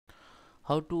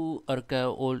How to archive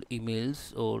old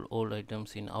emails or old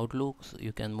items in Outlook. So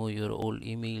you can move your old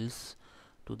emails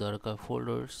to the archive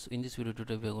folders. In this video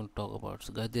today we are going to talk about,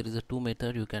 so guys, there is a two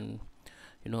method you can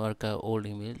archive old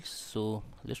emails. So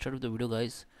let's start with the video,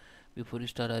 guys. Before you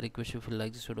start, I request you, if you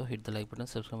like this video, hit the like button,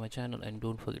 subscribe my channel, and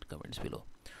don't forget comments below.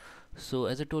 So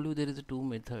as I told you, there is a two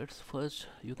methods. First,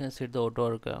 you can set the auto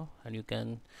archive and you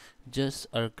can just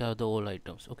archive the old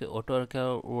items. Okay, auto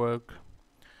archive work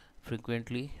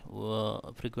frequently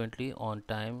on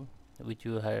time which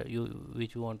you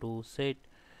want to set,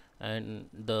 and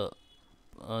the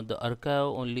archive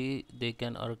only they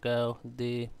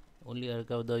only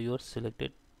archive the your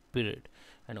selected period,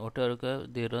 and auto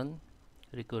archive they run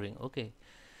recurring. Okay,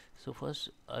 so first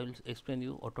I will explain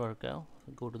you auto archive.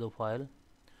 Go to the file,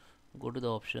 go to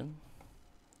the option,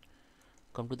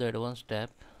 come to the advanced tab.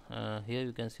 Here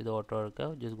you can see the auto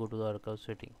archive. Just go to the archive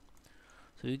setting.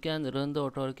 So you can run the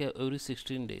auto archive every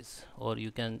 16 days, or you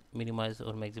can minimize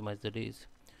or maximize the days.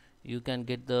 You can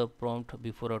get the prompt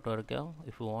before auto archive.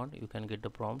 If you want, you can get the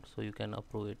prompt, so you can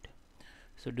approve it.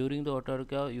 So during the auto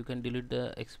archive you can delete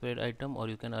the expired item, or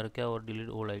you can archive or delete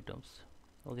old items.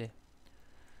 Okay,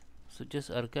 so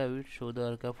just archive it. Show the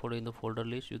archive folder in the folder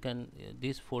list. You can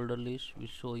this folder list will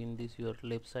show in this your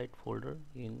left side folder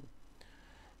in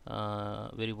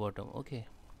very bottom. Okay,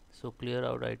 so clear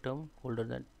out item older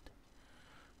than,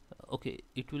 okay,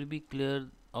 it will be clear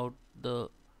out the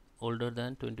older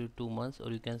than 22 months,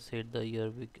 or you can set the year,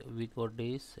 week or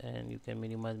days, and you can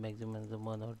minimize maximize the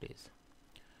month or days.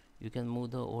 You can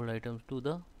move the old items to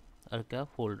the archive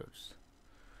folders.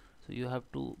 So you have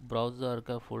to browse the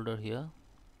archive folder here.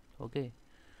 Okay,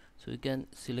 so you can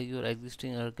select your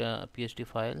existing archive pst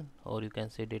file, or you can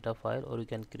say data file, or you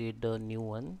can create the new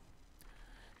one,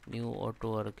 new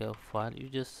auto archive file. You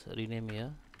just rename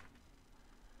here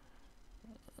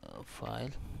file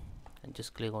and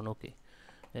just click on OK,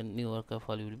 and new archive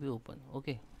file will be open.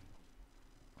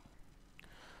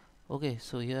 Okay,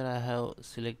 so here I have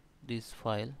select this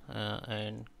file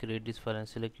and create this file and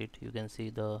select it. You can see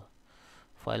the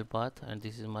file path, and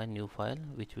this is my new file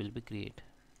which will be create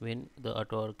when the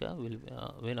auto archive will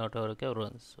when auto archive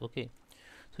runs. Okay,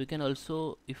 so you can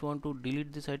also, if you want to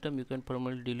delete this item, you can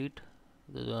permanently delete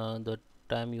the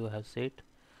time you have set.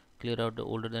 Clear out the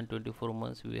older than 24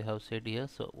 months we have set here.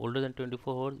 So older than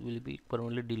 24 hours will be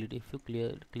permanently deleted if you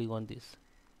click on this.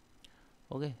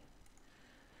 Okay,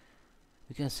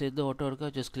 you can set the auto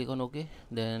archive. Just click on OK.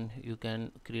 Then you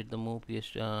can create the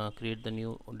create the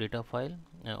new data file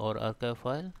or archive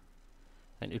file,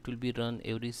 and it will be run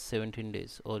every 17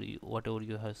 days, or whatever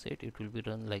you have set, it will be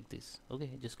run like this. Okay,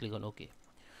 just click on OK.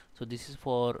 So this is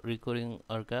for recurring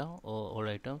archive or all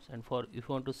items, and for if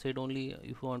you want to set only,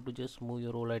 if you want to just move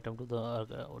your old item to the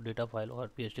archive or data file or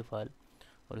pst file,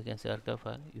 or you can say archive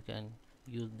file, you can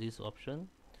use this option.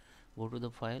 Go to the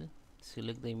file,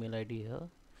 select the email id here.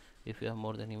 If you have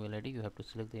more than email id, you have to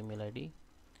select the email id.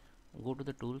 Go to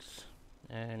the tools,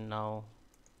 and now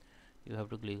you have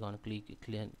to click on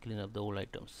clean up the old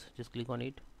items. Just click on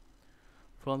it.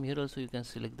 From here also you can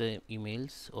select the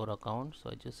emails or account.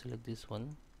 So I just select this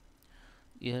one.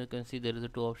 Here you can see there is a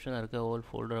two option, archive all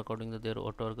folder according to their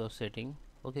auto archive setting.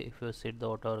 Okay, if you set the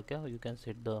auto archive, you can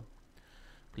set the,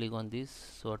 click on this,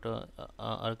 so auto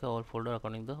archive all folder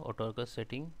according to the auto archive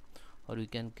setting, or you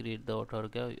can create the auto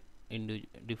archive in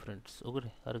different.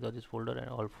 Okay, archive this folder and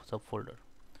all subfolder.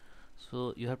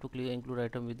 So you have to click include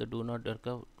item with the do not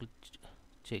archive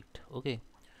checked. Okay,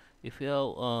 if you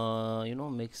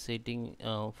have make setting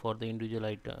for the individual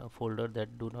item folder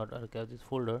that do not archive this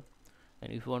folder,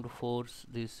 and if you want to force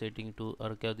this setting to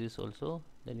archive this also,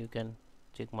 then you can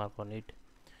check mark on it.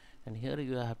 And here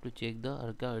you have to check the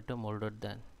archive item older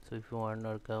than. So if you want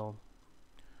archive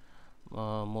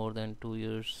more than 2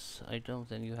 years items,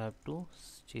 then you have to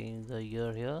change the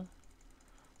year here.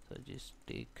 So just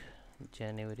take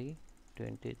January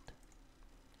 20th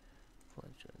for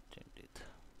 20th,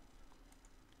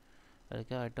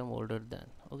 archive item older than.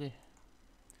 Okay,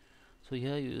 so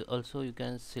here you also you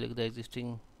can select the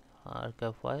existing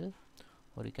archive file,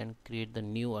 or you can create the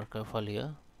new archive file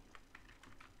here.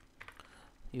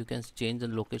 You can change the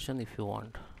location if you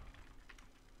want.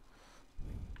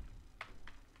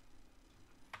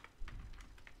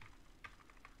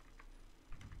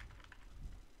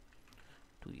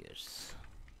 Two years.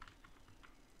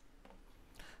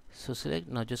 So select,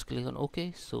 now just click on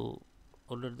OK. So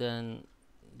older than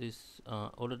this,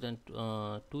 older than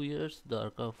 2 years, the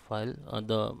archive file,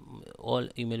 the all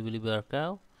email will be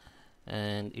archived,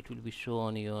 and it will be show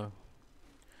on your,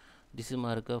 this is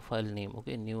my archive file name.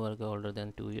 Okay, new archive older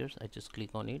than 2 years. I just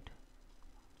click on it,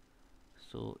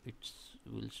 so it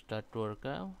will start to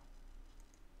archive.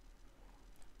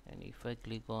 if I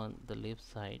click on the left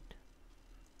side,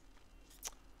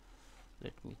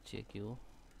 let me check you.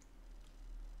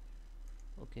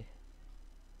 Okay,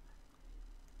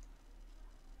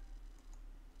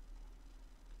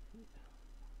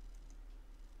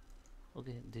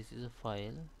 okay, this is a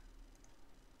file,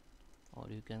 or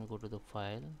you can go to the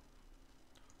file,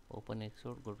 open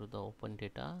export, go to the open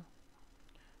data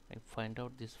and find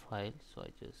out this file. So I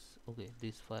just, okay,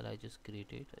 this file I just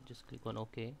created, I just click on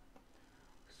OK.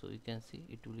 So you can see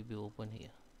it will be open here.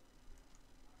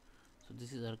 So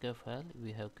this is archive file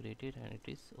we have created and it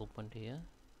is opened here.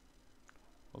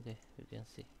 Okay, you can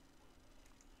see.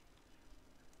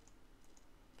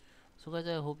 So guys,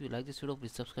 I hope you like this video.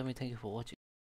 Please subscribe me. Thank you for watching.